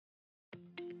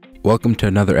Welcome to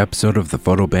another episode of the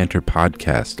Photo Banter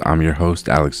podcast. I'm your host,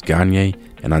 Alex Gagne,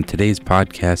 and on today's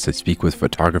podcast, I speak with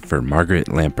photographer Margaret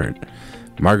Lampert.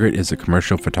 Margaret is a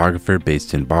commercial photographer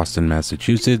based in Boston,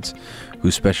 Massachusetts, who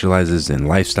specializes in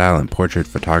lifestyle and portrait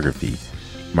photography.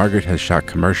 Margaret has shot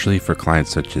commercially for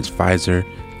clients such as Pfizer,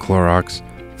 Clorox,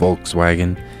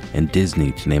 Volkswagen, and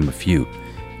Disney, to name a few.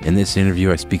 In this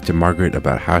interview, I speak to Margaret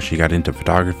about how she got into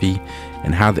photography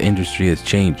and how the industry has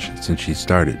changed since she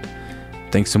started.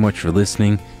 Thanks so much for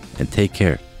listening, and take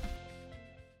care.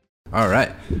 All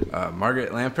right,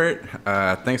 Margaret Lampert,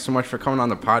 thanks so much for coming on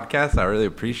the podcast. I really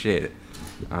appreciate it.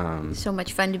 So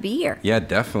much fun to be here. Yeah,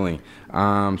 definitely.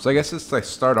 So I guess let's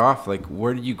start off.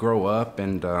 Where did you grow up,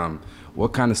 and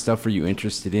what kind of stuff were you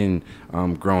interested in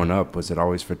growing up? Was it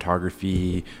always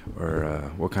photography, or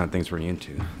what kind of things were you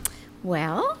into?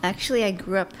 Well, actually, I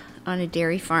grew up on a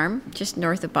dairy farm just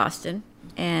north of Boston,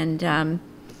 and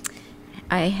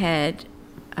I had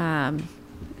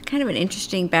kind of an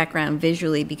interesting background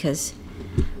visually because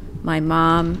my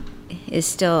mom is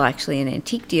still actually an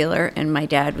antique dealer, and my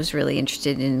dad was really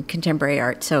interested in contemporary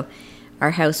art. So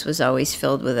our house was always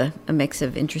filled with a mix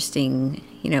of interesting,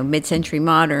 mid-century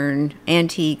modern,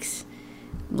 antiques,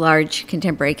 large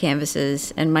contemporary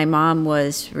canvases. And my mom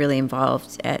was really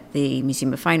involved at the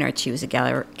Museum of Fine Arts. She was a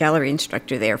gallery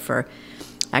instructor there for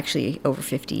actually over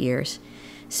 50 years.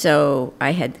 So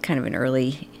I had kind of an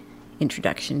early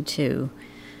introduction to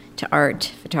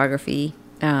art, photography,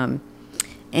 and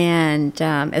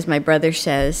as my brother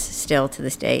says still to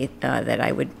this day, that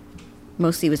I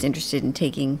mostly was interested in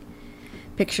taking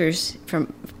pictures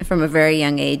from a very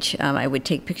young age. I would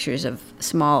take pictures of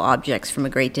small objects from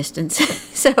a great distance,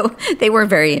 so they were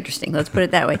very interesting, let's put it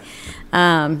that way.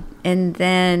 And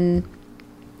then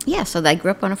so I grew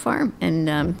up on a farm,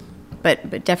 and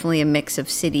but definitely a mix of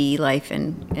city life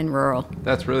and rural.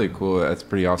 That's really cool. That's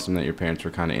pretty awesome that your parents were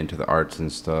kind of into the arts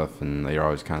and stuff, and they're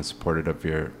always kind of supportive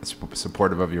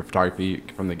of your photography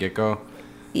from the get-go.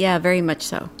 Yeah, very much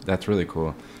so. That's really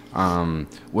cool.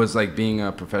 Was being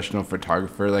a professional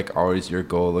photographer always your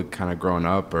goal kind of growing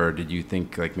up, or did you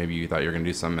think maybe you thought you were going to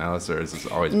do something else, or is this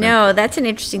always No, that's an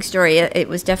interesting story. It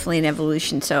was definitely an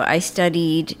evolution. So I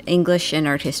studied English and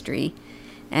art history.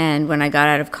 And when I got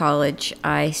out of college,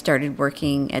 I started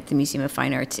working at the Museum of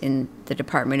Fine Arts in the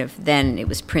department of, then it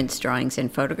was prints, drawings,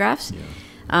 and photographs.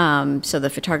 Yeah. So the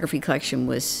photography collection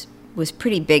was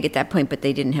pretty big at that point, but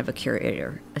they didn't have a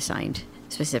curator assigned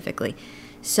specifically.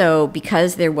 So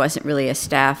because there wasn't really a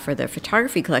staff for the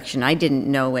photography collection, I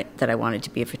didn't know that I wanted to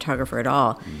be a photographer at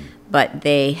all. But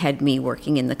they had me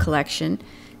working in the collection.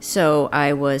 So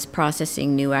I was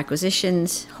processing new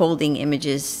acquisitions, holding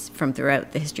images from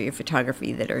throughout the history of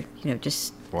photography that are,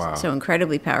 just so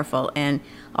incredibly powerful, and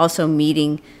also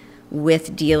meeting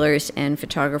with dealers and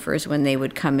photographers when they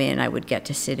would come in. I would get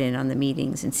to sit in on the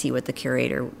meetings and see what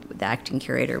the acting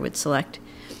curator would select.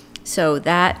 So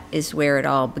that is where it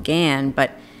all began,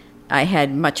 but I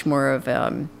had much more of,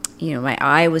 my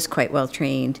eye was quite well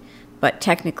trained, but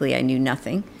technically I knew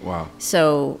nothing. Wow.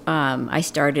 So I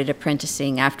started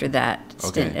apprenticing after that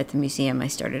stint at the museum. I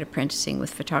started apprenticing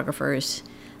with photographers,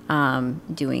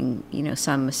 doing,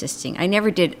 some assisting.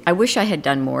 I wish I had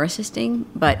done more assisting,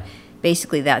 but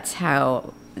basically that's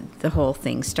how the whole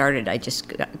thing started. I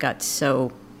just got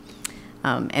so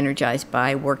energized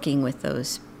by working with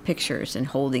those pictures and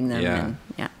holding them.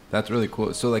 Yeah. That's really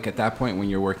cool. So, at that point when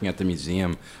you're working at the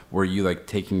museum, were you,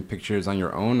 taking pictures on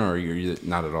your own, or you're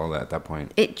not at all at that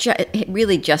point? It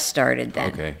really just started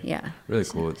then. Okay. Yeah. Really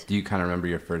cool. Do you kind of remember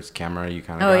your first camera you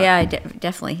kind of got? Yeah,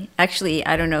 definitely. Actually,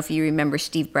 I don't know if you remember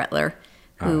Steve Bretler,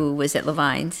 who was at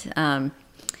Levine's.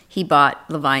 He bought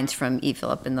Levine's from E.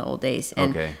 Philip in the old days.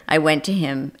 And I went to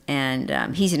him,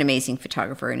 and he's an amazing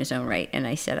photographer in his own right. And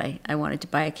I said I wanted to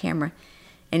buy a camera.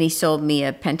 And he sold me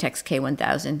a Pentax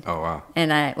K1000. Oh, wow.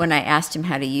 And when I asked him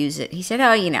how to use it, he said,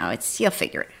 you'll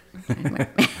figure it.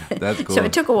 That's cool. So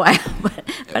it took a while,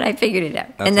 but I figured it out.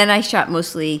 And then I shot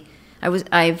mostly,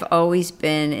 I've always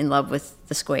been in love with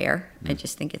the square. I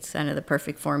just think it's kind of the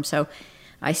perfect form. So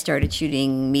I started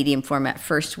shooting medium format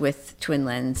first with twin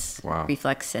lens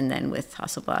reflex, and then with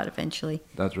Hasselblad eventually.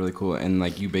 That's really cool. And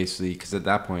you basically, because at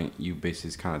that point you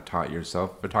basically kind of taught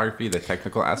yourself photography, the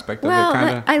technical aspect of it,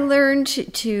 kind of. I learned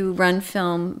to run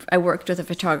film. I worked with a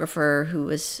photographer who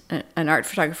was an art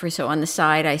photographer, so on the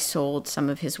side I sold some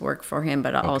of his work for him,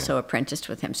 but I also apprenticed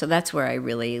with him. So that's where I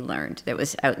really learned. That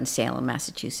was out in Salem,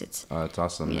 Massachusetts. Oh, that's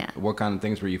awesome. Yeah. What kind of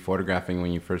things were you photographing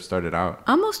when you first started out?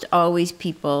 Almost always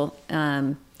people.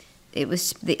 It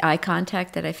was the eye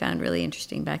contact that I found really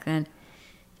interesting back then,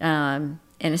 and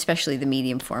especially the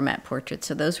medium format portraits.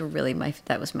 So those were really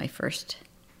that was my first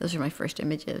those are my first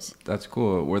images. That's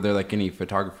cool. Were there like any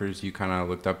photographers you kind of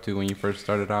looked up to when you first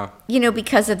started off?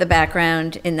 Because of the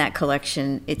background in that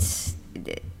collection,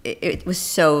 it was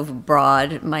so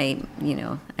broad. I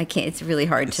can't. It's really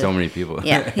hard to. So many people.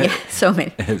 Yeah, so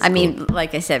many. It's I mean, cool.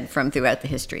 like I said, from throughout the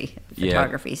history of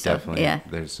photography. So, definitely. Yeah,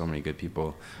 There's so many good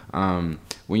people.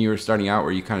 When you were starting out,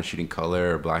 were you kind of shooting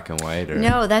color or black and white? Or?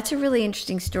 No, that's a really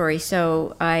interesting story.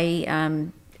 So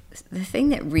the thing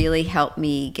that really helped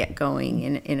me get going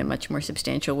in a much more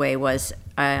substantial way was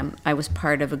I was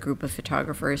part of a group of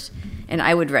photographers, and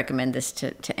I would recommend this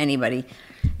to anybody.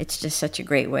 It's just such a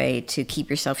great way to keep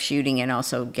yourself shooting and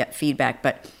also get feedback.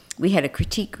 But we had a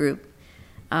critique group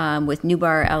with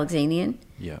Nubar Alexanian.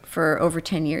 Yeah. For over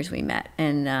 10 years we met.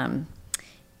 And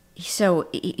so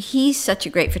he's such a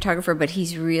great photographer, but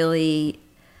he's really,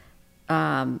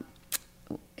 I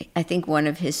think one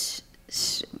of his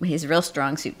real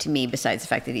strong suit to me, besides the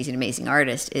fact that he's an amazing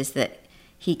artist, is that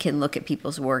he can look at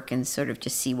people's work and sort of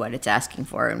just see what it's asking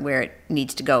for and where it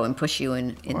needs to go and push you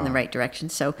in the right direction.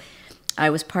 So I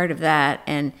was part of that,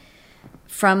 and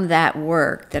from that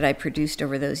work that I produced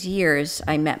over those years,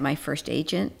 I met my first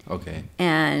agent. Okay.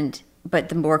 But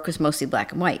the work was mostly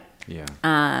black and white. Yeah.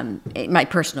 My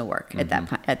personal work at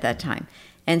that time.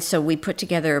 And so we put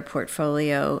together a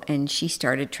portfolio, and she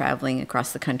started traveling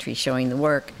across the country showing the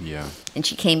work. Yeah. And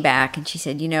she came back and she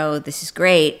said, this is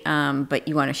great, but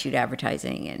you want to shoot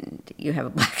advertising, and you have a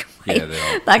black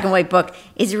and white book.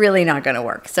 It's really not going to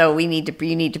work. So you need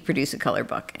to produce a color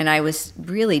book. And I was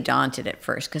really daunted at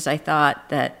first because I thought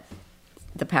that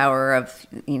the power of,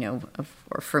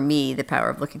 or for me, the power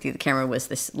of looking through the camera was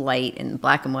this light and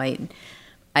black and white. And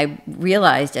I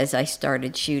realized as I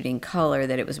started shooting color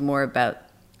that it was more about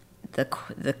the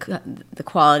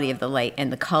quality of the light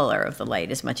and the color of the light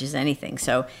as much as anything.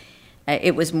 So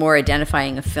it was more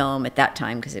identifying a film at that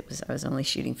time, because I was only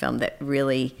shooting film, that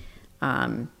really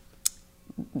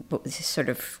sort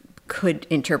of could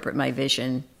interpret my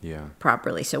vision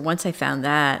properly. So once I found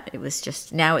that, it was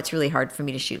just, now it's really hard for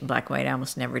me to shoot in black and white. I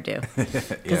almost never do,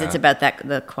 because it's about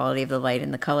the quality of the light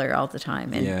and the color all the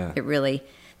time. And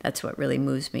that's what really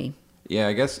moves me. Yeah,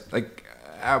 I guess, like,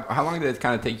 how long did it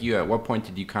kind of take you? At what point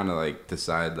did you kind of like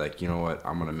decide, like, you know what,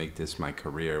 I'm gonna make this my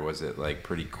career? Was it like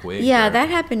pretty quick? Yeah, that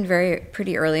happened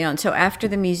pretty early on. So after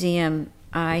the museum,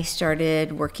 I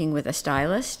started working with a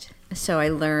stylist. So I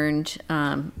learned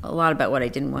a lot about what I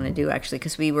didn't want to do, actually,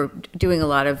 because we were doing a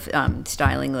lot of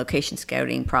styling, location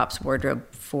scouting, props, wardrobe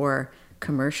for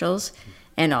commercials,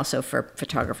 and also for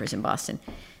photographers in Boston.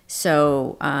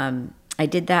 So I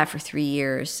did that for 3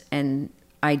 years, and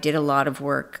I did a lot of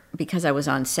work because I was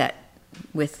on set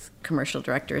with commercial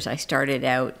directors. I started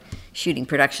out shooting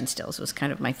production stills, was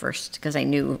kind of my first, because I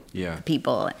knew the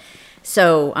people.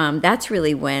 So that's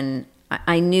really when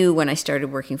I knew, when I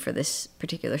started working for this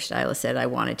particular stylist, that I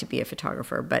wanted to be a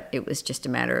photographer, but it was just a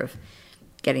matter of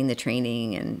getting the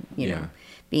training and,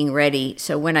 being ready.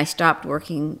 So when I stopped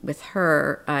working with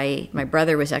her, my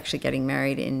brother was actually getting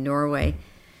married in Norway.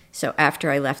 So after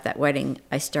I left that wedding,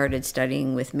 I started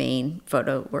studying with Maine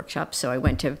photo workshops. So I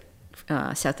went to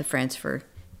south of France for,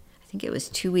 I think it was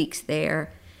 2 weeks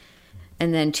there,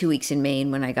 and then 2 weeks in Maine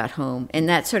when I got home. And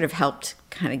that sort of helped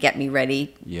kind of get me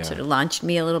ready, sort of launched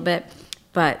me a little bit.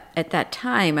 But at that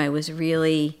time, I was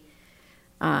really,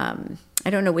 I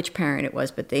don't know which parent it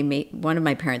was, but one of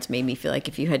my parents made me feel like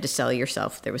if you had to sell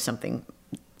yourself, there was something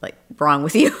like wrong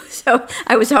with you. So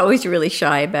I was always really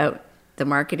shy about the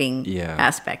marketing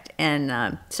aspect.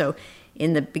 And so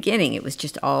in the beginning, it was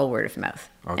just all word of mouth.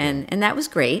 Okay. And that was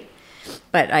great.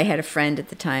 But I had a friend at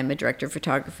the time, a director of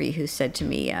photography, who said to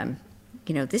me,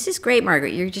 this is great,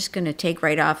 Margaret. You're just going to take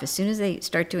right off. As soon as they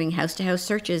start doing house-to-house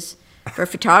searches for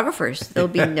photographers, there'll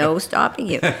be no stopping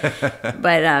you.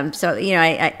 But so,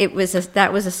 that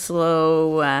was a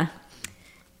slow,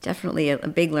 definitely a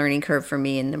big learning curve for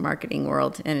me in the marketing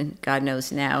world. And God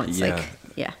knows now, it's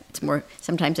it's more,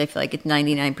 sometimes I feel like it's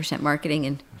 99% marketing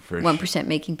and 1%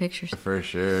 making pictures. For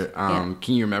sure.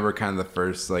 Can you remember kind of the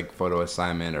first like photo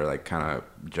assignment or like kind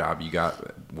of job you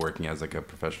got working as like a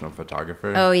professional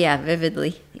photographer? Oh yeah,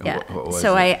 vividly. Yeah. What was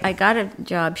so it? I got a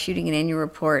job shooting an annual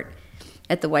report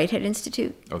at the Whitehead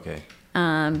Institute. Okay.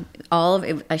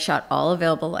 I shot all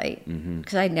available light,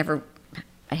 because I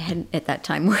hadn't at that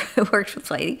time worked with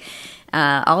lighting.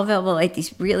 All available light.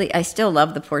 I still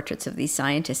love the portraits of these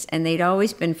scientists, and they'd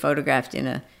always been photographed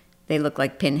they look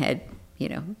like pinhead,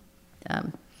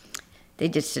 they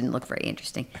just didn't look very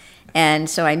interesting. And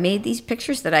so I made these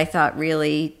pictures that I thought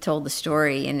really told the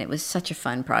story, and it was such a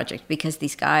fun project because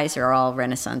these guys are all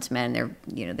Renaissance men. They're,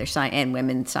 and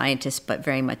women scientists, but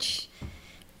very much,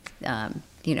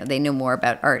 they know more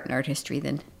about art and art history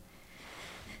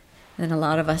than a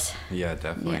lot of us. Yeah,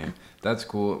 definitely. Yeah. That's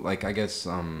cool. Like, I guess,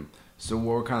 so what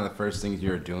were kind of the first things you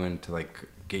were doing to, like,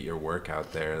 get your work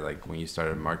out there? Like, when you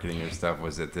started marketing your stuff,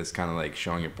 was it this kind of, like,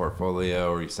 showing your portfolio,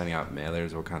 or were you sending out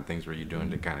mailers? What kind of things were you doing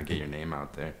to kind of get your name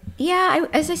out there? Yeah,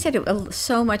 as I said,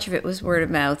 so much of it was word of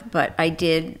mouth, but I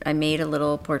made a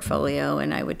little portfolio,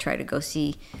 and I would try to go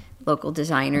see local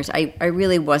designers. I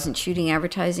really wasn't shooting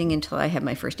advertising until I had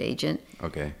my first agent.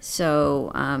 Okay.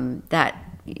 So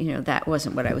that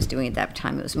wasn't what I was doing at that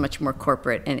time. It was much more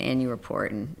corporate and annual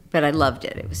report, but I loved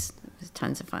it. It was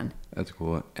tons of fun. That's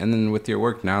cool. And then with your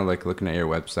work now, like looking at your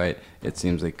website, it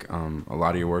seems like a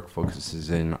lot of your work focuses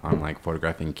in on like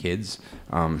photographing kids.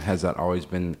 Has that always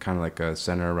been kind of like a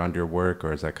center around your work,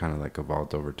 or has that kind of like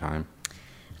evolved over time?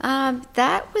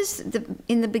 That was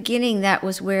in the beginning. That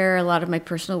was where a lot of my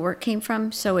personal work came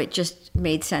from. So it just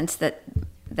made sense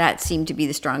that seemed to be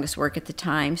the strongest work at the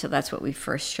time. So that's what we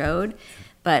first showed.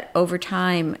 But over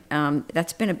time,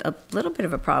 that's been a little bit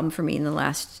of a problem for me in the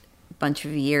last bunch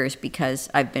of years, because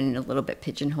I've been a little bit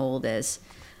pigeonholed as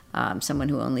someone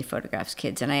who only photographs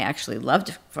kids, and I actually loved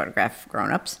to photograph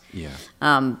grown-ups. Yeah.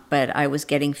 But I was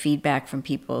getting feedback from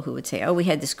people who would say, "Oh, we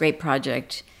had this great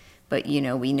project, but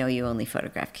we know you only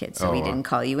photograph kids, so we didn't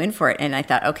call you in for it." And I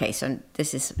thought, okay, so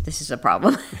this is a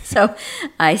problem. So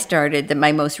I started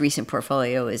my most recent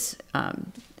portfolio is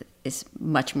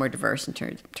much more diverse in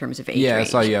terms of age. Yeah, I range.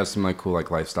 saw you have some like cool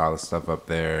like lifestyle stuff up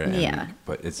there. Yeah.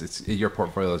 But it's your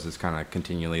portfolio is just kind of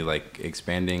continually like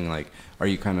expanding. Like, are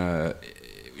you kind of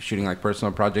shooting like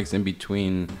personal projects in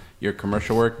between your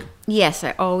commercial work? Yes,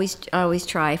 I always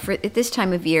try. For at this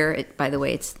time of year, by the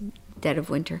way, it's dead of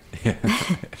winter.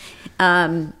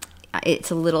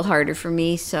 It's a little harder for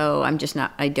me, so I'm just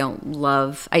not. I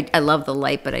love the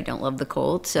light, but I don't love the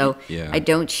cold. So Yeah. I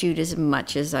don't shoot as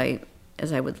much as I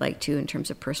would like to in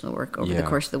terms of personal work over the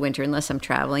course of the winter, unless I'm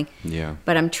traveling. Yeah.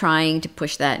 But I'm trying to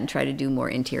push that and try to do more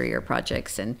interior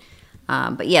projects. And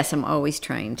but yes, I'm always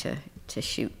trying to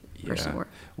shoot personal work.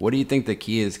 What do you think the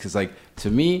key is? Because like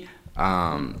to me,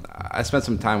 I spent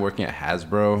some time working at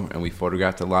Hasbro, and we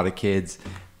photographed a lot of kids,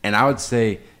 and I would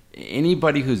say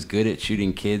anybody who's good at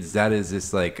shooting kids, that is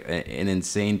just like an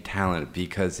insane talent,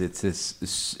 because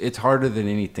it's harder than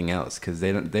anything else, because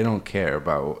they don't care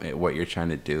about what you're trying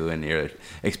to do, and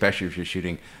especially if you're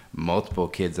shooting multiple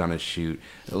kids on a shoot.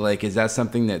 Like, is that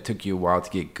something that took you a while to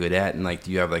get good at? And like,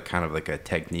 do you have like kind of like a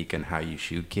technique on how you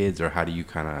shoot kids, or how do you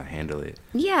kind of handle it?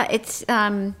 Yeah, it's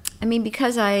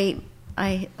because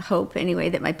I hope anyway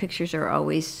that my pictures are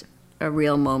always a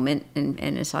real moment and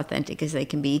as authentic as they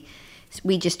can be.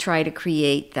 We just try to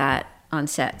create that on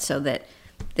set so that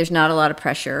there's not a lot of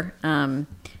pressure. And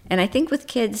I think with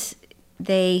kids,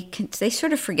 they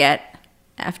sort of forget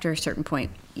after a certain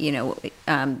point,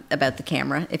 about the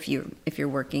camera if you're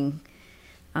working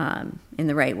in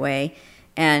the right way.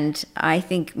 And I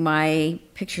think my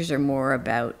pictures are more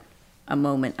about a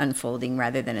moment unfolding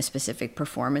rather than a specific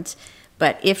performance.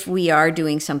 But if we are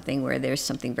doing something where there's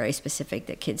something very specific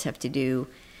that kids have to do,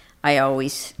 I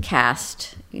always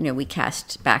cast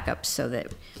backups so that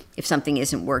if something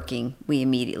isn't working, we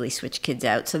immediately switch kids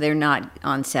out, so they're not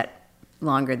on set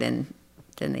longer than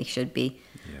they should be.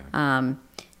 Yeah.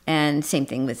 And same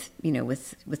thing with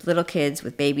little kids,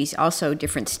 with babies. Also,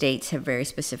 different states have very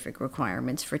specific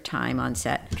requirements for time on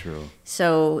set. True.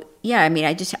 So yeah,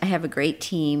 I have a great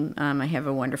team. I have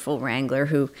a wonderful wrangler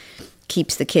who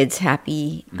keeps the kids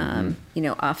happy,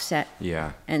 off set.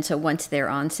 Yeah. And so once they're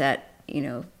on set,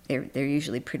 they're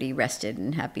usually pretty rested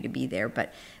and happy to be there.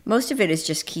 But most of it is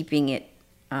just keeping it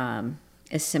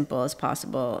as simple as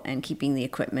possible, and keeping the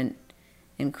equipment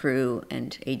and crew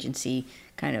and agency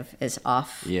kind of as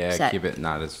off set. Keep it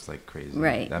not as like crazy.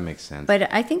 Right. That makes sense.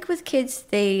 But I think with kids,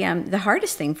 they the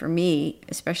hardest thing for me,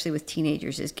 especially with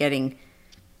teenagers, is getting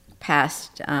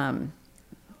past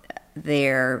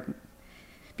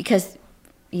because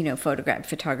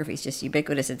photography is just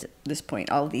ubiquitous at this point.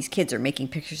 All of these kids are making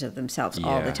pictures of themselves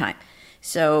all the time,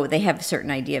 so they have a certain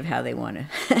idea of how they want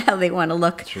to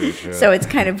look. True. So it's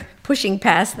kind of pushing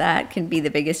past that can be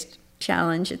the biggest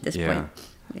challenge at this point.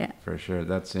 Yeah, for sure.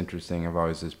 That's interesting. I've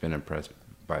always just been impressed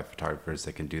by photographers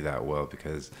that can do that well,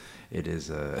 because it is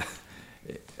a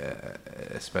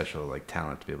special like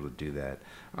talent to be able to do that.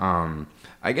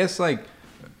 I guess like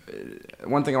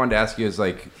one thing I wanted to ask you is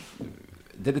like,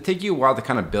 did it take you a while to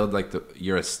kind of build like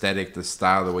your aesthetic, the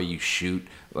style, the way you shoot?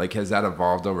 Like, has that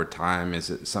evolved over time? Is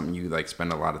it something you like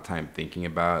spend a lot of time thinking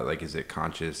about? Like, is it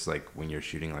conscious? Like when you're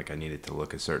shooting, like I need it to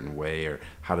look a certain way, or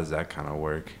how does that kind of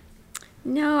work?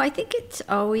 No, I think it's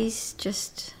always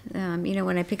just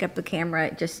when I pick up the camera, I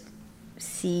just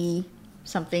see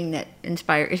something that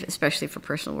inspires, especially for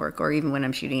personal work, or even when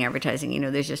I'm shooting advertising.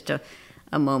 There's just a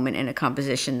moment and a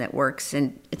composition that works.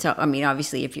 And it's, I mean,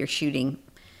 obviously, if you're shooting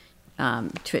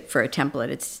for a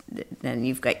template, then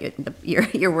you've got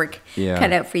your work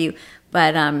cut out for you.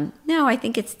 But no, I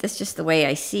think that's just the way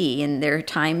I see. And there are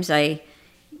times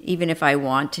even if I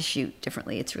want to shoot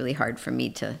differently, it's really hard for me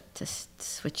to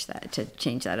switch that, to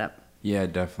change that up. Yeah,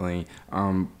 definitely.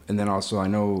 And then also, I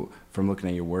know from looking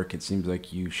at your work, it seems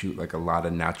like you shoot like a lot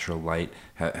of natural light.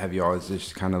 Have you always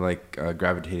just kind of like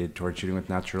gravitated towards shooting with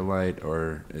natural light,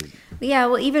 or? Yeah,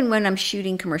 well, even when I'm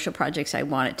shooting commercial projects, I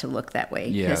want it to look that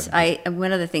way. Because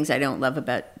one of the things I don't love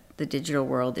about the digital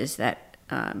world is that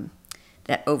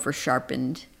that over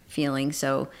sharpened feeling.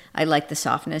 So I like the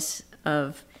softness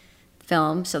of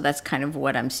film. So that's kind of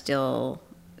what I'm still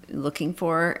looking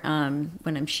for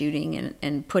when I'm shooting,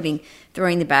 and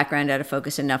throwing the background out of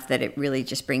focus enough that it really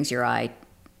just brings your eye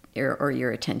or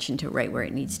your attention to right where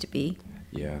it needs to be.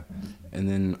 Yeah. And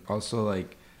then also,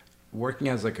 like, working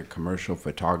as like a commercial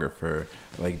photographer,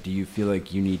 like, do you feel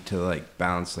like you need to like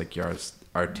balance like your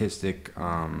artistic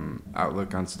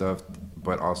outlook on stuff,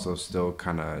 but also still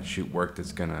kind of shoot work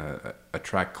that's gonna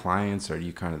attract clients, or do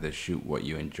you kind of just shoot what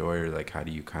you enjoy, or like how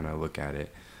do you kind of look at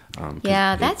it?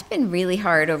 That's been really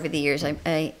hard over the years.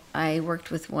 I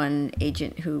worked with one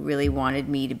agent who really wanted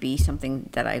me to be something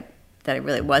that I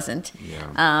really wasn't.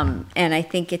 Yeah. And I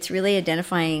think it's really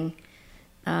identifying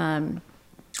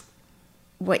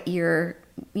what you're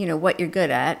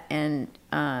good at, and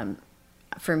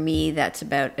for me, that's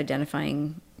about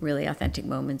identifying really authentic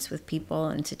moments with people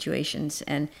and situations.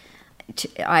 And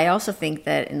I also think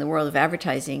that in the world of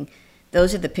advertising,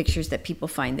 those are the pictures that people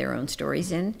find their own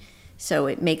stories in. So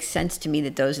it makes sense to me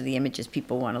that those are the images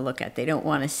people want to look at. They don't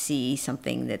want to see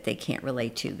something that they can't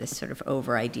relate to, this sort of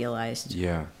over-idealized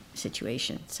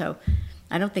situation. So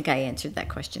I don't think I answered that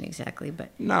question exactly, but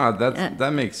no,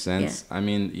 that makes sense. Yeah. I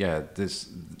mean,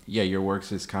 your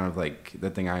works is kind of like,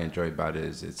 the thing I enjoy about it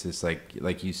is it's just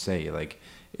like you say, like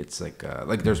it's like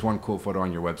there's one cool photo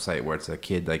on your website where it's a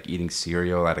kid like eating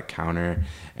cereal at a counter,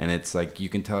 and it's like you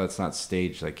can tell it's not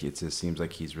staged. Like it just seems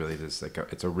like he's really just like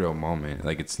it's a real moment.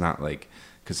 Like it's not like,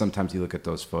 because sometimes you look at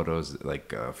those photos,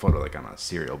 like a photo like on a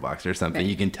cereal box or something,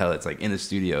 you can tell it's like in the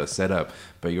studio set up,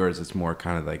 but yours it's more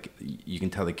kind of like you can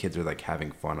tell the kids are like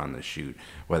having fun on the shoot,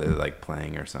 whether they're like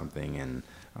playing or something, and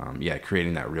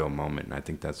creating that real moment. And I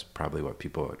think that's probably what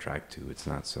people attract to. It's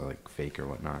not so like fake or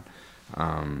whatnot.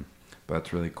 But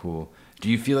that's really cool. Do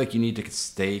you feel like you need to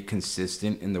stay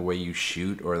consistent in the way you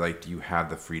shoot, or like do you have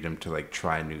the freedom to like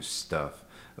try new stuff?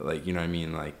 Like, you know what I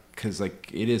mean? Like, cause like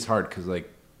it is hard, cause like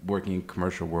working in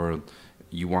commercial world,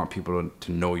 you want people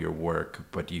to know your work,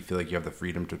 but do you feel like you have the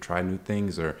freedom to try new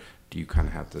things, or do you kind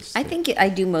of have to stay? I think I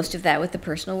do most of that with the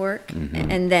personal work,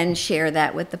 and then share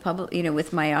that with the public,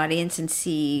 with my audience, and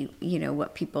see,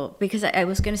 what people, because I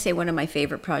was going to say one of my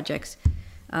favorite projects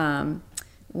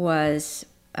was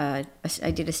I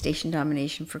did a station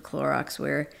domination for Clorox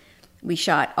where we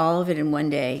shot all of it in one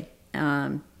day,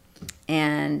 and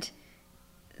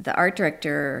the art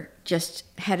director just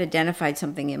had identified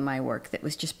something in my work that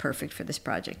was just perfect for this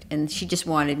project, and she just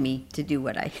wanted me to do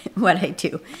what I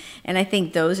do. And I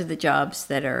think those are the jobs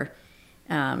that are,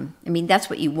 that's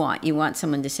what you want. You want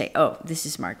someone to say, "Oh, this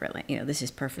is Margaret. This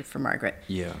is perfect for Margaret."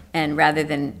 Yeah. And rather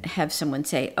than have someone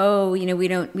say, "Oh, we know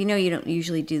you don't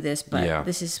usually do this, but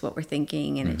this is what we're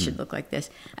thinking, and it should look like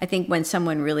this." I think when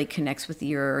someone really connects with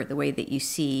the way that you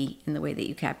see and the way that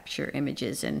you capture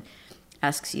images and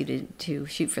asks you to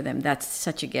shoot for them, that's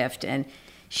such a gift. And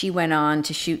she went on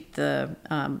to shoot the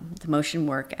motion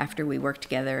work after we worked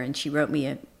together, and she wrote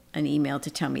me an email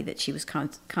to tell me that she was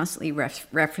constantly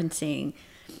referencing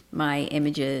my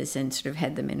images and sort of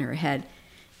had them in her head.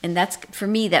 And that's, for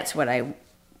me, that's what I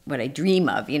dream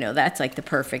of. That's like the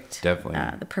perfect,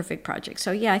 the perfect project.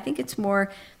 So yeah, I think it's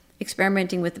more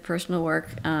experimenting with the personal work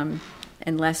and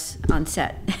less on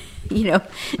set. Yeah,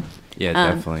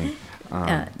 definitely.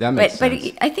 That makes sense.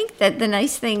 But I think that the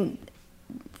nice thing,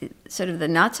 sort of the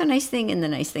not so nice thing and the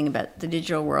nice thing about the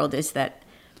digital world is that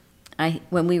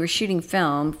when we were shooting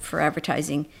film for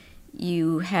advertising,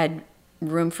 you had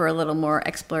room for a little more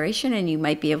exploration, and you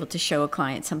might be able to show a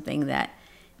client something that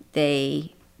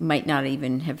they might not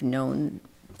even have known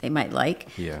they might like.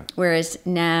 Yeah. Whereas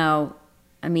now,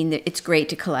 it's great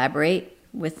to collaborate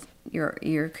with your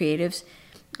creatives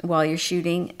while you're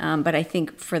shooting, but I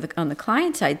think on the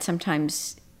client side,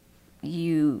 sometimes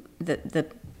the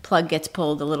plug gets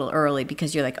pulled a little early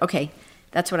because you're like, okay,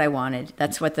 that's what I wanted.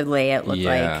 That's what the layout looked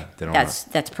like.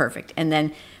 That's perfect. And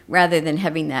then rather than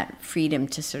having that freedom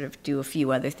to sort of do a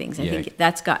few other things, I think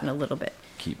that's gotten a little bit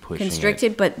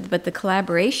constricted. But the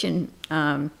collaboration,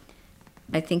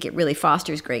 I think it really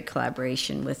fosters great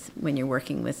collaboration when you're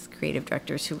working with creative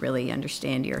directors who really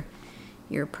understand your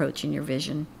approach and your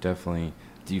vision. Definitely.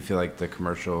 Do you feel like the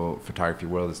commercial photography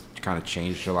world has kind of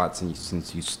changed a lot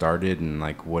since you started? And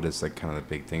like, what is like kind of the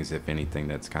big things, if anything,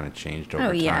 that's kind of changed over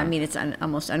time? Oh yeah, I mean, it's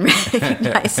almost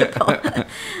unrecognizable.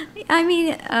 I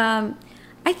mean,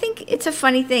 I think it's a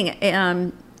funny thing.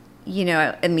 You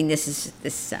know, I mean, this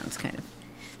sounds kind of,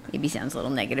 maybe sounds a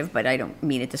little negative, but I don't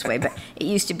mean it this way. But it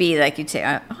used to be like you'd say,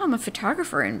 "Oh, I'm a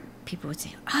photographer," and people would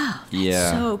say, "Oh,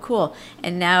 that's so cool."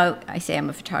 And now I say I'm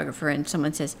a photographer, and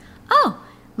someone says, "Oh,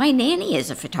 my nanny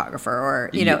is a photographer," or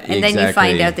you know, and then you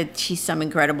find out that she's some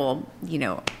incredible, you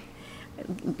know,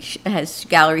 has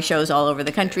gallery shows all over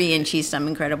the country, and she's some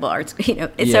incredible arts, you know.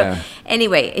 So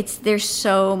anyway, there's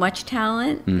so much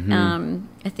talent.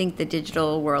 I think the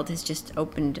digital world has just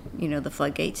opened, you know, the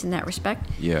floodgates in that respect.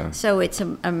 Yeah. So it's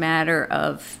a matter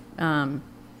of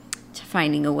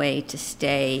finding a way to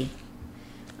stay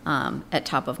at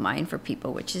top of mind for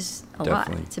people, which is a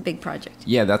lot. It's a big project.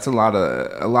 Yeah, that's a lot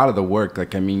of the work.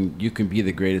 Like, I mean, you can be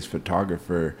the greatest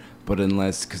photographer, but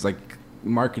because like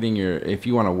marketing if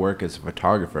you want to work as a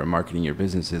photographer, marketing your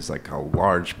business is like a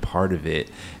large part of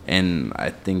it. And I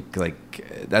think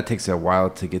like that takes a while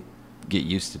to get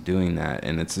used to doing that,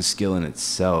 and it's a skill in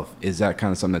itself. Is that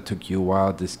kind of something that took you a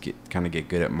while to get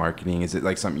good at marketing? Is it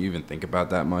like something you even think about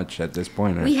that much at this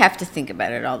point? Or? We have to think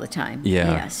about it all the time.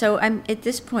 Yeah. So at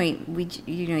this point,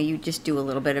 you just do a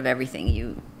little bit of everything.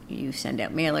 You send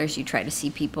out mailers, you try to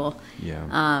see people.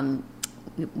 Yeah.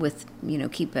 With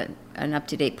keep an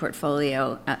up-to-date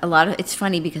portfolio. It's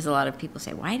funny because a lot of people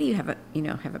say, why do you have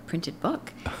a printed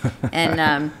book?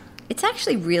 And it's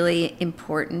actually really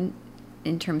important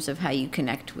in terms of how you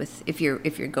connect with, if you're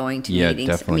going to meetings.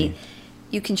 Definitely. I mean,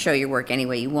 you can show your work any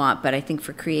way you want, but I think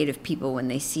for creative people, when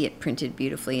they see it printed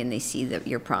beautifully and they see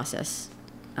your process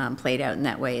played out in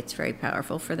that way, it's very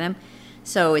powerful for them.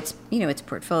 So it's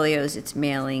portfolios, it's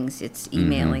mailings, it's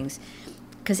emailings.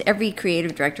 Because every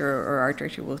creative director or art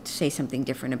director will say something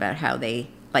different about how they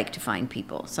like to find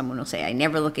people. Someone will say, I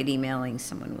never look at emailing.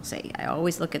 Someone will say, I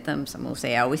always look at them. Someone will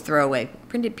say, I always throw away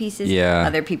printed pieces. Yeah.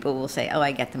 Other people will say, oh,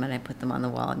 I get them and I put them on the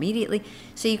wall immediately.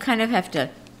 So you kind of have to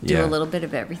do a little bit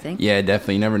of everything. Yeah,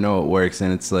 definitely. You never know what works.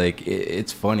 And it's like,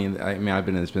 it's funny. I mean, I've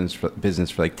been in this business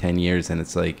for like 10 years, and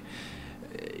it's like,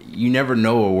 you never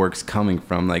know where work's coming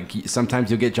from. Like, sometimes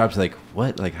you'll get jobs like,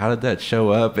 what? Like, how did that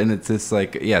show up? And it's just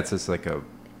like, it's just like a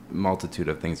multitude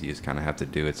of things you just kind of have to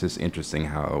do. It's just interesting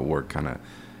how work kind of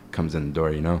comes in the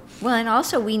door, you know? Well, and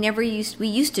also we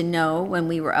used to know when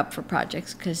we were up for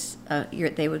projects, because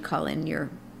they would call in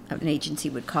an agency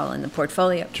would call in the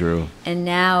portfolio. True. And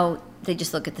now they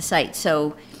just look at the site.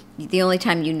 So the only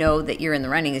time you know that you're in the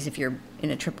running is if you're in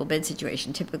a triple bid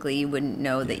situation. Typically, you wouldn't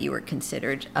know that you were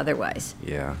considered otherwise.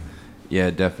 Yeah.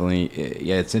 Yeah, definitely.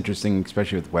 Yeah, it's interesting,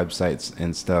 especially with websites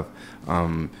and stuff.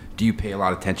 Do you pay a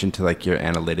lot of attention to like your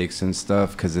analytics and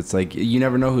stuff? Because it's like you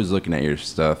never know who's looking at your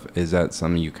stuff. Is that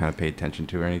something you kind of pay attention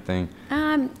to or anything?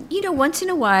 Once in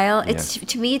a while.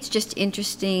 To me, it's just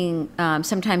interesting.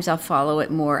 Sometimes I'll follow it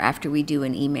more after we do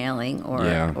an emailing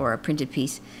or a printed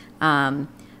piece.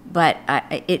 But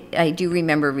I do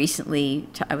remember recently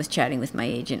I was chatting with my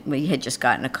agent. We had just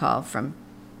gotten a call from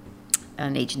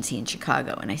an agency in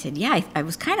Chicago, and I said, I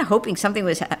was kind of hoping something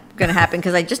was going to happen,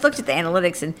 because I just looked at the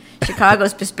analytics and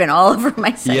Chicago's just been all over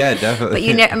my site. Yeah,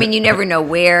 definitely. But you never know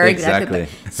where exactly.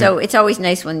 So it's always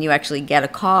nice when you actually get a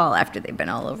call after they've been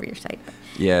all over your site.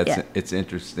 It's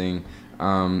interesting.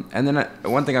 And then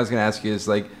one thing I was going to ask you is,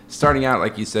 like, starting out,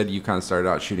 like you said, you kind of started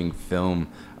out shooting film.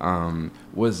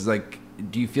 Was like,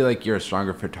 do you feel like you're a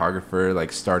stronger photographer,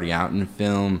 like starting out in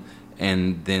film,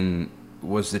 and then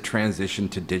was the transition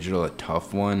to digital a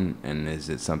tough one, and is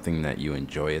it something that you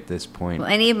enjoy at this point? Well,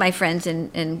 any of my friends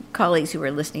and colleagues who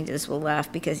are listening to this will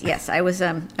laugh, because yes, I was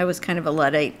kind of a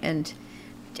Luddite, and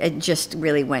I just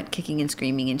really went kicking and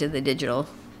screaming into the digital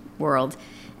world,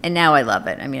 and now I love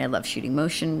it. I mean, I love shooting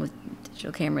motion with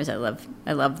digital cameras. I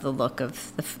love the look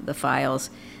of the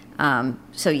files.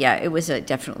 So yeah, it was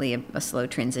definitely a slow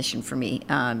transition for me,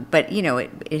 but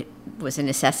it was a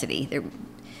necessity.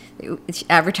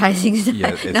 Advertising is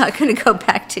not going to go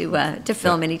back to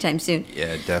film anytime soon.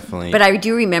 Yeah, definitely. But I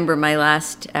do remember my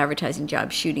last advertising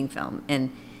job shooting film, and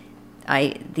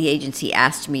the agency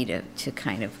asked me to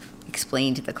kind of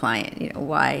explain to the client,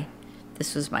 why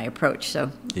this was my approach.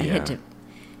 So I had to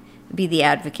be the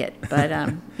advocate. But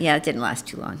yeah, it didn't last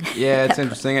too long. Yeah, it's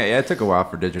interesting. Yeah, it took a while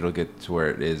for digital to get to where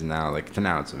it is now. Like to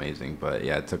now, it's amazing. But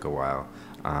yeah, it took a while.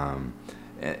 And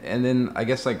then I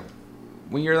guess like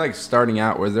when you're like starting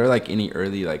out, was there like any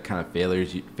early like kind of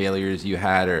failures you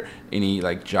had, or any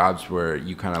like jobs where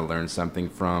you kind of learned something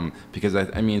from? Because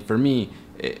I mean, for me,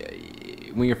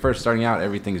 when you're first starting out,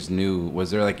 everything's new.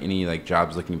 Was there like any like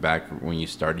jobs looking back when you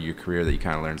started your career that you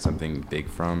kind of learned something big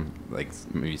from, like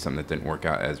maybe something that didn't work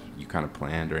out as you kind of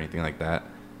planned or anything like that?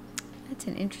 That's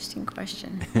an interesting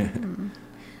question.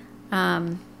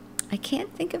 I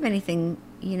can't think of anything,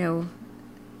 you know.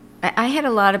 I had a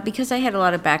lot of, because I had a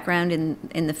lot of background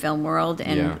in the film world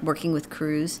and working with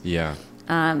crews. Yeah.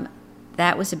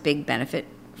 That was a big benefit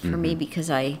for me because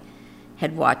I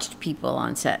had watched people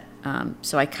on set.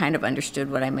 So I kind of understood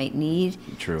what I might need.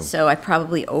 True. So I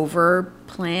probably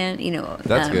over-planned, you know.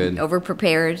 That's good.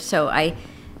 Over-prepared. So I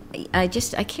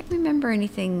can't remember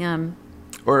anything.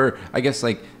 Or I guess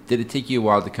like, did it take you a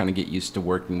while to kind of get used to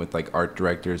working with like art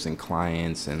directors and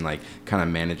clients and like kind of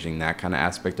managing that kind of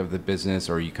aspect of the business,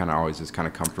 or you kind of always just kind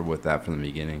of comfortable with that from the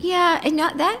beginning? Yeah, and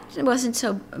that wasn't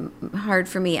so hard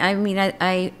for me. I mean,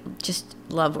 I just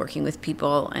love working with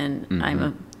people, and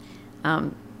I'm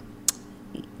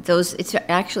it's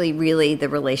actually really the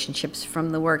relationships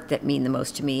from the work that mean the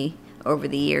most to me over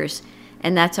the years,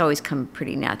 and that's always come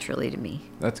pretty naturally to me.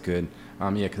 That's good.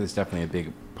 Yeah, because it's definitely a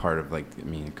big part of like, I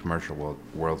mean, commercial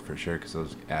world for sure, because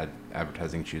those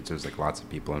advertising shoots, there's like lots of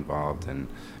people involved, and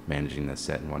managing the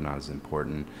set and whatnot is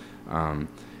important. And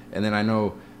then I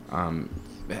know,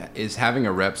 is having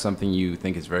a rep something you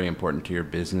think is very important to your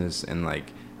business? And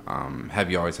like,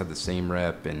 have you always had the same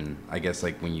rep? And I guess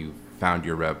like when you found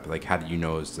your rep, like how did you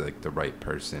know it was like the right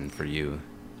person for you?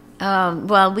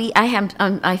 Well,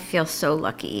 I feel so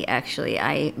lucky, actually.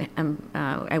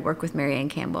 I work with Mary Ann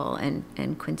Campbell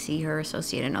and Quincy, her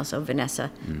associate, and also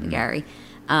Vanessa McGarry.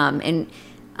 And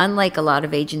unlike a lot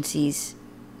of agencies,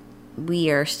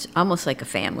 we are almost like a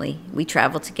family. We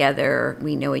travel together.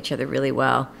 We know each other really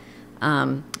well.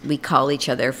 We call each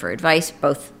other for advice,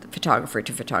 both photographer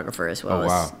to photographer as well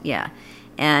as, yeah.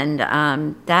 And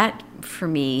that, for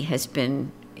me, has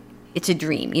been, it's a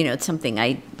dream. You know, it's something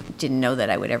I didn't know that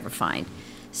I would ever find.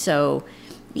 So,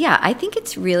 yeah, I think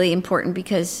it's really important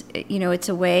because, you know, it's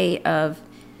a way of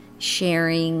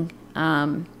sharing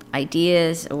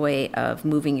ideas, a way of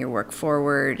moving your work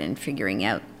forward and figuring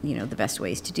out, you know, the best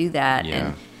ways to do that.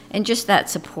 Yeah. And just that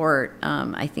support,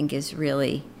 I think, is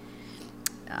really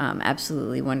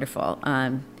absolutely wonderful.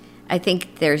 I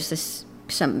think there's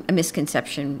a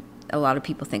misconception. A lot of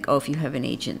people think, oh, if you have an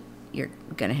agent, you're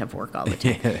going to have work all the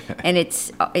time. And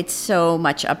it's so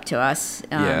much up to us.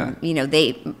 You know,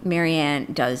 Mary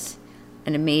Ann does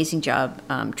an amazing job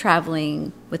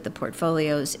traveling with the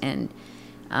portfolios and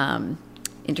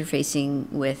interfacing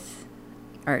with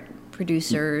art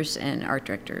producers and art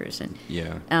directors. And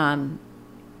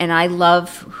and I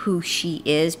love who she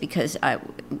is because,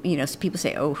 you know, people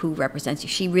say, oh, who represents you?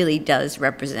 She really does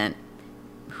represent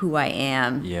who I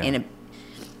am in a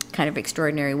kind of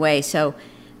extraordinary way. So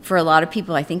for a lot of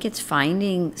people, I think it's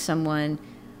finding someone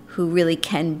who really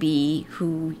can be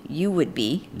who you would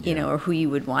be, you know, or who you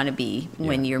would want to be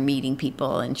when you're meeting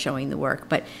people and showing the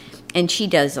work. And she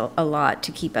does a lot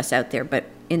to keep us out there. But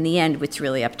in the end, it's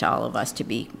really up to all of us to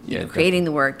be you know, creating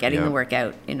the work, getting the work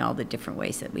out in all the different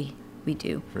ways that we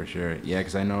do. For sure. Yeah,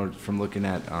 because I know from looking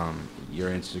at your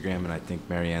Instagram and I think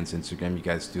Marianne's Instagram, you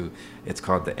guys do, it's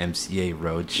called the MCA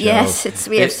Roadshow. Yes,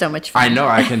 we have so much fun. I know,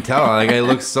 I can tell. Like, it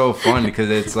looks so fun because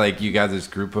it's like you guys, this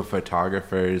group of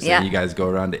photographers and you guys go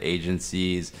around to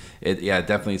agencies. It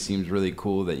definitely seems really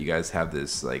cool that you guys have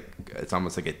this, like, it's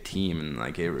almost like a team, and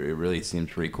like it really seems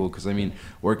pretty cool because I mean,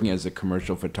 working as a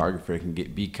commercial photographer can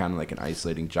be kind of like an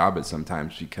isolating job at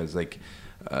sometimes because like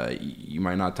you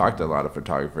might not talk to a lot of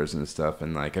photographers and stuff,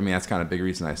 and like I mean that's kind of a big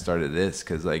reason I started this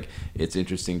because like it's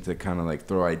interesting to kind of like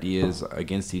throw ideas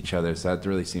against each other, so that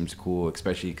really seems cool,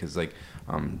 especially because like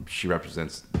she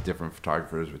represents different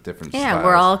photographers with different styles.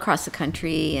 We're all across the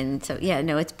country, and so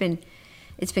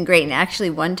it's been great. And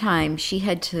actually one time she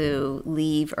had to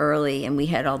leave early and we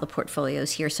had all the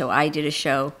portfolios here, so I did a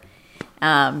show,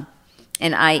 and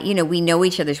we know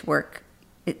each other's work.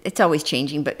 It's always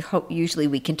changing, but usually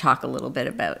we can talk a little bit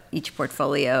about each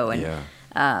portfolio.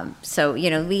 And so,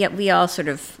 we all sort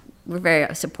of, we're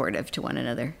very supportive to one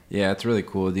another. Yeah, it's really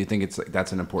cool. Do you think it's like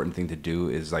that's an important thing to do,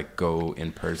 is like go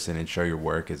in person and show your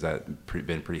work? Has that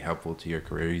been pretty helpful to your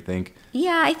career, you think?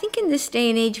 Yeah, I think in this day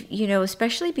and age,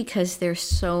 especially because there's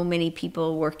so many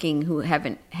people working who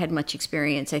haven't had much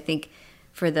experience, I think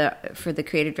for the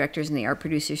creative directors and the art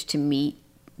producers to meet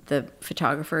the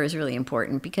photographer is really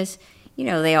important because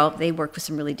they work with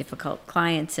some really difficult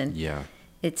clients, and Yeah.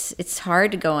 it's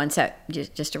hard to go on set,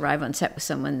 just arrive on set with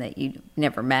someone that you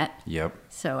never met. Yep.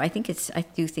 So I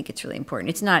do think it's really important.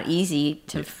 It's not easy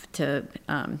to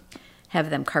have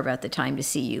them carve out the time to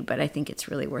see you, but I think it's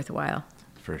really worthwhile.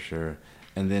 For sure.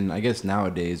 And then I guess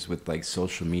nowadays with like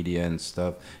social media and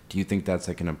stuff, do you think that's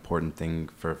like an important thing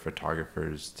for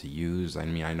photographers to use? I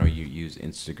mean, I know you use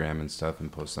Instagram and stuff and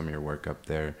post some of your work up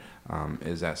there.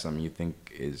 Is that something you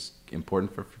think is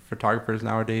important for photographers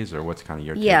nowadays, or what's kind of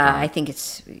your take on it? I think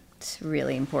it's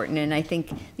really important. And I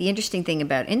think the interesting thing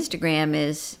about Instagram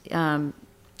is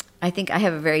I think I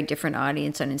have a very different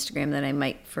audience on Instagram than I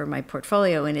might for my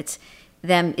portfolio, and it's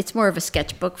more of a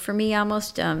sketchbook for me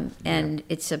almost, and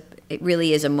it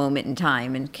really is a moment in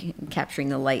time and capturing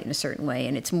the light in a certain way,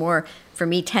 and it's more, for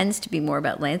me, tends to be more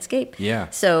about landscape. Yeah.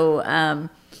 So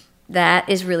that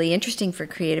is really interesting for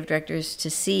creative directors to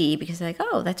see, because they're like,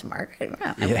 oh, that's Margaret.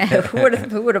 Wow. Yeah.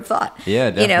 Who would have thought?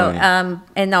 Yeah, definitely.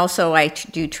 And also I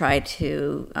do try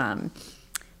to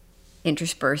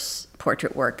intersperse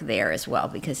portrait work there as well,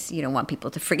 because you don't want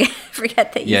people to forget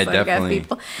that you photograph definitely.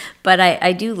 people. But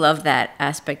I do love that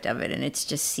aspect of it, and it's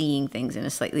just seeing things in a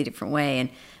slightly different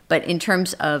way. But in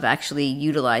terms of actually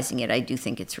utilizing it, I do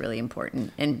think it's really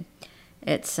important, and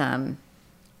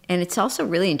it's also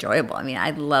really enjoyable. I mean, I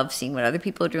love seeing what other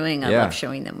people are doing. I love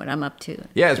showing them what I'm up to.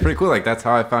 Yeah, it's pretty cool. Like, that's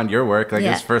how I found your work. Like,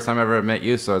 Yeah. it's the first time I ever met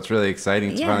you, so it's really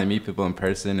exciting to Yeah. finally meet people in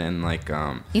person and, like...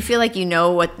 You feel like you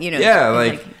know what,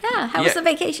 Yeah, how was the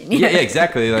vacation? Yeah,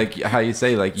 exactly. Like, how you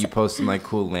say, like, you post some, like,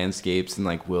 cool landscapes and,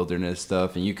 like, wilderness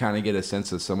stuff, and you kind of get a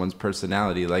sense of someone's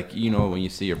personality. Like, when you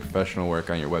see your professional work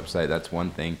on your website, that's one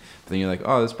thing. But then you're like,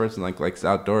 oh, this person, like, likes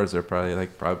outdoors. They're probably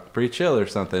pretty chill or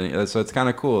something. So it's kind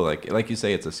of cool. Like you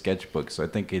say, it's a sketchbook, so I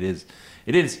think it is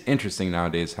interesting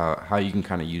nowadays how you can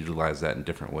kind of utilize that in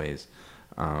different ways.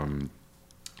 And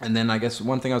then I guess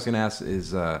one thing I was going to ask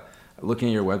is, looking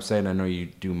at your website, I know you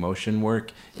do motion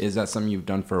work. Is that something you've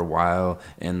done for a while,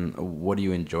 and what do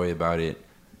you enjoy about it?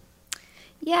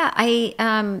 Yeah,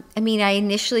 I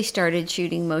initially started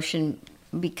shooting motion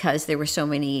because there were so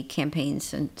many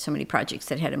campaigns and so many projects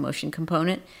that had a motion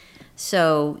component.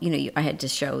 So, I had to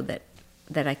show that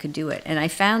I could do it. And I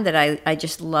found that I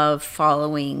just love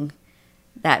following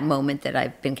that moment that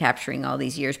I've been capturing all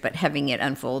these years, but having it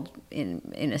unfold in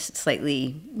a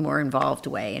slightly more involved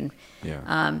way.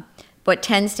 And what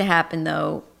tends to happen,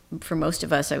 though, for most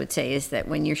of us, I would say, is that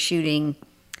when you're shooting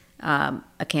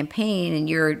a campaign and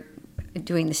you're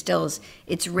doing the stills,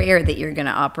 it's rare that you're going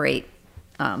to operate.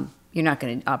 You're not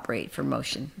going to operate for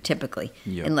motion typically,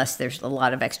 unless there's a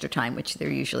lot of extra time, which there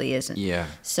usually isn't. Yeah.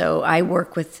 So I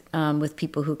work with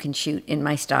people who can shoot in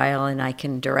my style, and I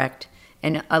can direct.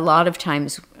 And a lot of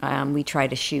times we try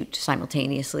to shoot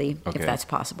simultaneously, if that's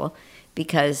possible,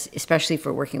 because especially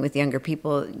for working with younger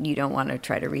people, you don't want to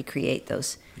try to recreate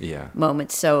those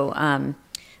moments. So,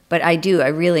 but I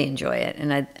really enjoy it,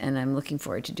 and I'm looking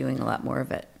forward to doing a lot more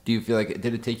of it. Do you feel like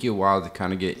did it take you a while to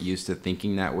kind of get used to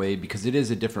thinking that way? Because it is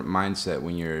a different mindset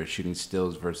when you're shooting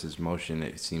stills versus motion.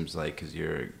 It seems like because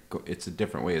it's a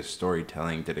different way of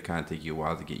storytelling. Did it kind of take you a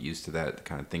while to get used to that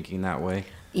kind of thinking that way?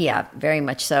 Yeah, very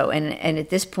much so. And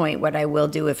at this point, what I will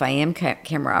do if I am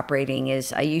camera operating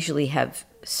is I usually have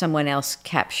someone else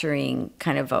capturing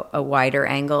kind of a wider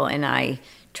angle, and I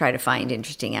try to find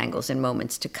interesting angles and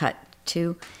moments to cut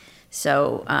to.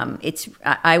 So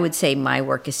I would say my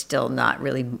work is still not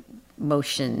really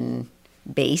motion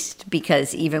based,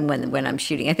 because even when I'm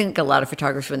shooting, I think a lot of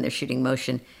photographers, when they're shooting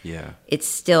motion,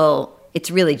 it's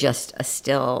really just a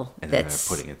still and that's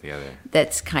putting it together.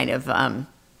 That's kind of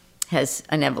has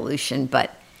an evolution,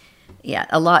 but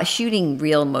shooting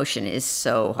real motion is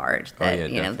so hard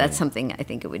that that's something I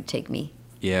think it would take me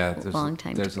a long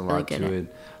time. There's to a really lot get to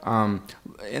it.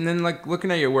 And then, like, looking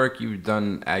at your work, you've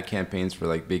done ad campaigns for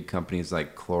like big companies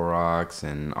like Clorox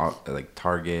and like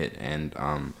Target. And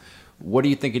what do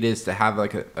you think it is to have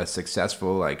like a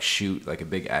successful like shoot, like a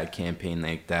big ad campaign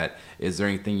like that? Is there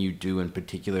anything you do in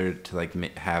particular to like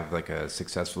have like a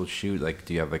successful shoot? Like,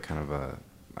 do you have like kind of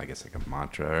I guess like a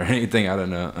mantra or anything? I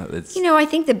don't know. I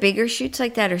think the bigger shoots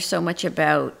like that are so much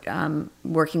about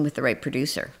working with the right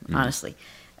producer, honestly.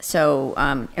 So,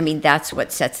 that's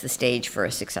what sets the stage for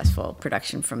a successful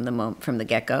production from the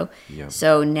get-go. Yeah.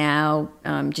 So now,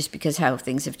 just because how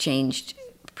things have changed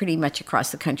pretty much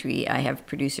across the country, I have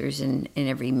producers in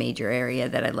every major area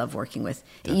that I love working with.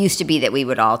 It used to be that we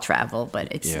would all travel, but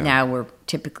it's now we're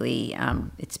typically,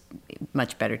 it's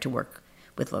much better to work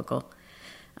with local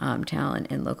talent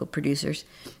and local producers,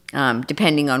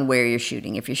 depending on where you're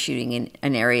shooting. If you're shooting in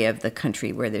an area of the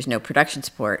country where there's no production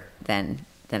support, then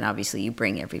obviously you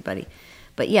bring everybody.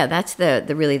 But yeah, that's the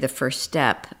really the first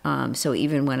step. So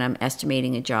even when I'm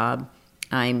estimating a job,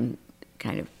 I'm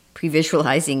kind of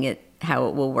pre-visualizing it, how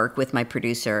it will work with my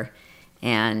producer,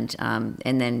 and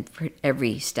then for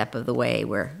every step of the way,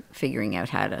 we're figuring out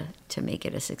how to make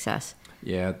it a success.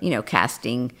 Yeah.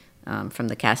 Casting, from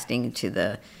the casting to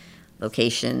the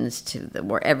locations to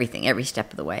everything, every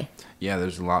step of the way. Yeah,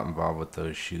 there's a lot involved with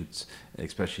those shoots,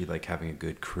 especially like having a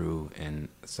good crew and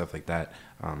stuff like that.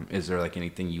 Is there like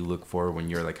anything you look for when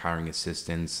you're like hiring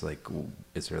assistants? Like,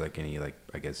 is there like any like,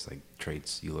 I guess, like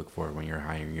traits you look for when you're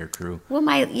hiring your crew? Well,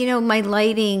 my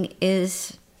lighting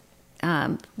is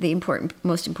the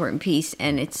most important piece,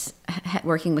 and it's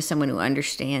working with someone who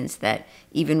understands that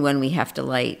even when we have to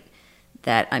light,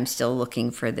 that I'm still looking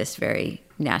for this very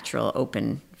natural,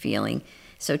 open feeling.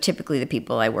 So typically the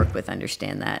people I work with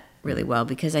understand that really well,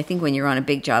 because I think when you're on a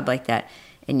big job like that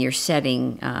and you're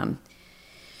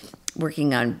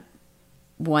working on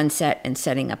one set and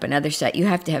setting up another set, you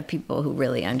have to have people who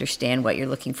really understand what you're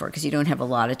looking for, because you don't have a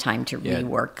lot of time to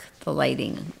rework the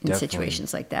lighting in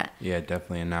situations like that. Yeah,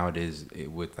 definitely. And nowadays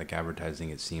with like advertising,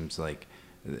 it seems like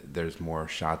there's more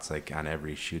shots like on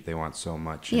every shoot. They want so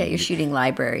much. Yeah, you're shooting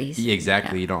libraries. Yeah,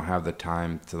 exactly. Yeah. You don't have the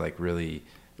time to like really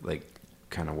like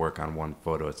kind of work on one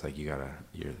photo. It's like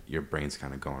your brain's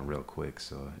kind of going real quick.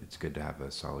 So it's good to have a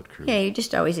solid crew. Yeah, you're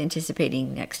just always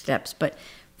anticipating next steps. But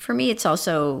for me, it's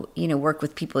also, work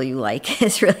with people you like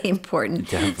is really important.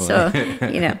 Definitely.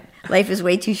 So, life is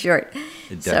way too short.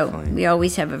 Definitely. So we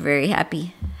always have a very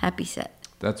happy set.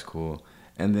 That's cool.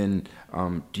 And then,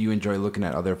 do you enjoy looking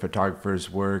at other photographers'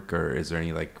 work, or is there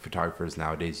any like photographers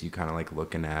nowadays you kind of like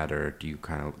looking at, or do you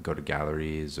kind of go to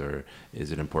galleries, or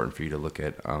is it important for you to look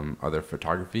at other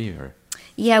photography? Or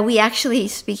yeah, we actually,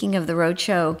 speaking of the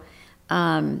roadshow,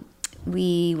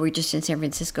 we were just in San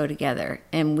Francisco together,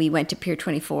 and we went to Pier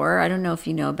 24. I don't know if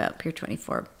you know about Pier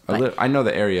 24. I know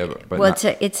the area, but well,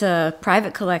 it's a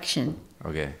private collection.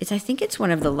 Okay. I think it's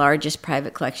one of the largest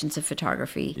private collections of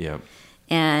photography. Yeah.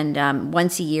 And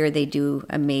once a year they do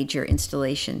a major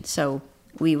installation. So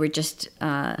we were just,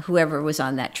 whoever was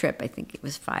on that trip, I think it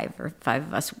was five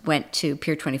of us, went to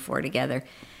Pier 24 together.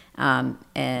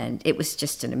 And it was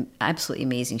just an absolutely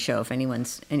amazing show. If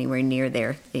anyone's anywhere near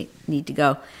there, they need to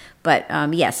go. But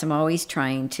yes, I'm always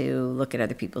trying to look at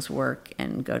other people's work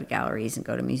and go to galleries and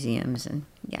go to museums. And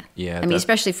yeah. I mean,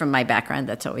 especially from my background,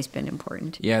 that's always been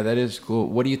important. Yeah, that is cool.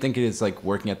 What do you think it is like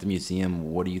working at the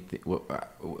museum? What do you think?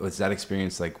 Was that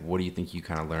experience like? What do you think you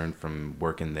kind of learned from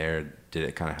working there? Did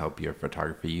it kind of help your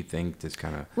photography? You think just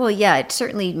kind of? Well, yeah, it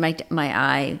certainly my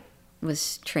eye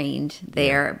was trained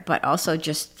there, but also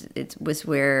just it was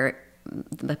where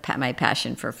my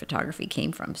passion for photography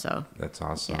came from. So that's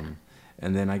awesome. Yeah.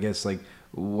 And then I guess like,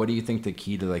 what do you think the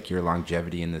key to like your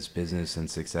longevity in this business and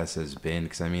success has been?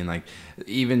 Because I mean, like,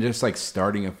 even just like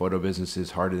starting a photo business is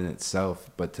hard in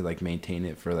itself, but to like maintain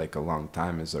it for like a long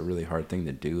time is a really hard thing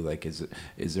to do. Like, is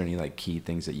there any like key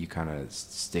things that you kind of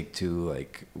stick to,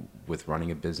 like with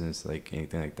running a business, like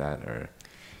anything like that? Or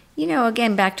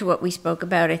again, back to what we spoke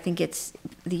about, I think it's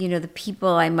the people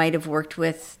I might have worked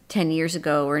with 10 years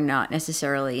ago are not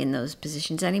necessarily in those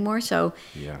positions anymore. So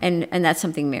yeah. And that's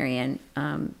something Marianne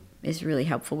is really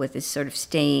helpful with, is sort of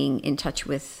staying in touch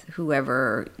with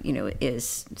whoever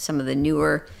is some of the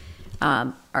newer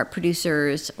art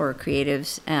producers or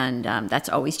creatives, and that's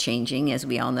always changing. As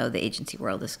we all know, the agency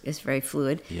world is very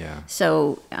fluid. Yeah.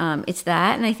 So it's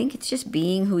that, and I think it's just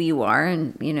being who you are,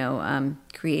 and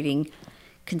creating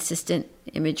consistent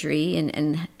imagery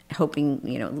and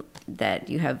hoping that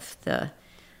you have the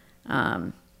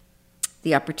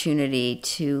opportunity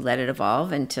to let it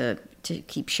evolve and to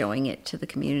keep showing it to the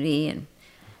community. And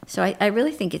so I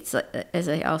really think it's, as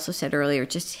I also said earlier,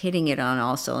 just hitting it on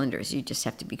all cylinders. You just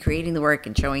have to be creating the work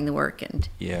and showing the work and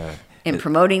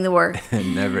promoting the work. It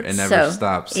never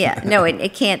stops. Yeah, no,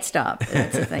 it can't stop.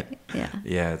 That's the thing. Yeah.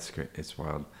 Yeah, it's great. It's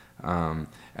wild.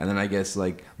 And then I guess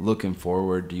like looking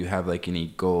forward, do you have like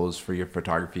any goals for your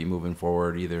photography moving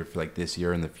forward, either for like this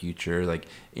year or in the future? Like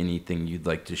anything you'd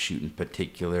like to shoot in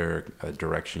particular, a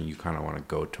direction you kind of want to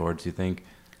go towards, you think?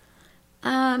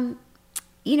 That's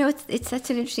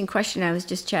an interesting question. I was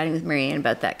just chatting with Marianne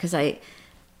about that, because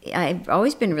I've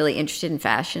always been really interested in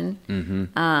fashion,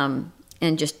 mm-hmm.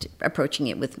 And just approaching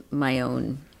it with my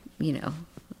own,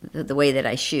 the way that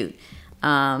I shoot,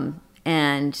 and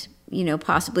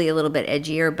possibly a little bit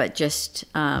edgier, but just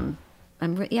I'm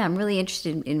really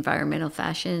interested in environmental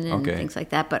fashion and things like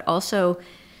that, but also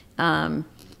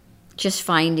just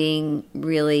finding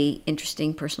really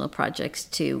interesting personal projects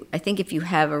too. I think if you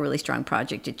have a really strong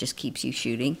project, it just keeps you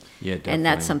shooting. Yeah, definitely. And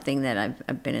that's something that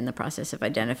I've been in the process of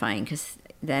identifying, because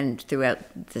then throughout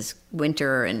this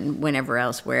winter and wherever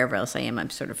else I am, I'm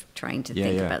sort of trying to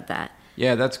think about that.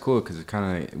 Yeah, that's cool because it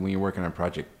kind of, when you're working on a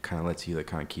project, kind of lets you like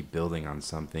kind of keep building on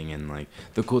something. And like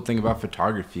the cool thing about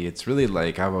photography, it's really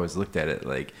like, I've always looked at it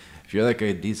like, if you're like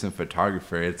a decent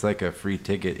photographer, it's like a free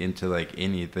ticket into like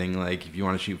anything. Like if you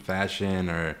want to shoot fashion,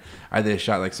 or I did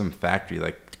shot like some factory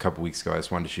like a couple weeks ago. I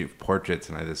just wanted to shoot portraits,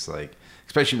 and I just like,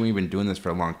 especially when you've been doing this for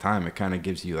a long time, it kind of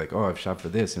gives you like, oh, I've shot for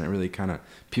this, and it really kind of,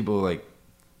 people like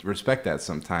respect that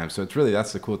sometimes. So it's really,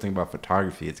 that's the cool thing about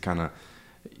photography. It's kind of,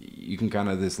 you can kind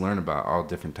of just learn about all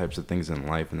different types of things in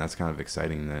life, and that's kind of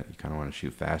exciting that you kind of want to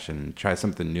shoot fashion and try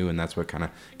something new, and that's what kind of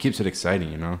keeps it exciting,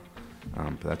 you know.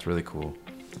 But that's really cool.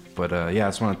 But yeah, I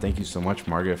just want to thank you so much,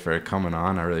 Margaret, for coming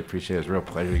on. I really appreciate it. It was a real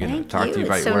pleasure getting to talk to you about your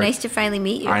work. It's so nice to finally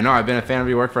meet you. I know, I've been a fan of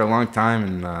your work for a long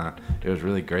time, and it was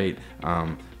really great.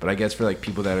 But I guess for like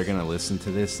people that are going to listen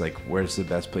to this, like where's the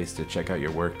best place to check out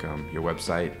your work, your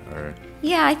website? Or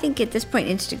yeah, I think at this point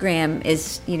Instagram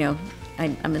is, you know,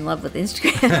 I'm in love with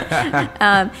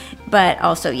Instagram. But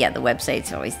also, yeah, the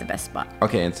website's always the best spot.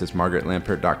 Okay, and it's just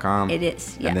margaretlampert.com. It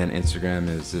is, yeah. And then Instagram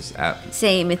is this app.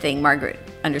 Same thing,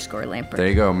 Margaret_Lampert. There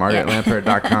you go,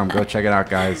 margaretlampert.com. Go check it out,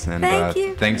 guys. And Thank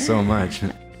you. Thanks so much.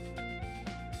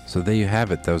 So there you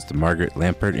have it. That was the Margaret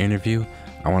Lampert interview.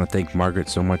 I want to thank Margaret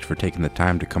so much for taking the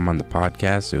time to come on the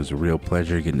podcast. It was a real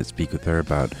pleasure getting to speak with her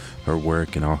about her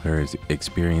work and all her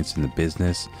experience in the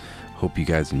business. Hope you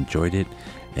guys enjoyed it.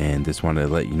 And just wanted to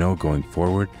let you know, going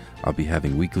forward, I'll be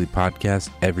having weekly podcasts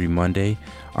every Monday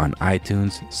on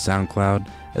iTunes,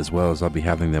 SoundCloud, as well as I'll be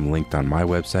having them linked on my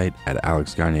website at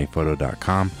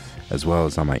alexgagnephoto.com, as well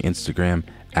as on my Instagram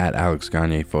at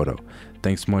alexgagnephoto.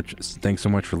 Thanks so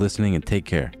much for listening, and take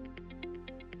care.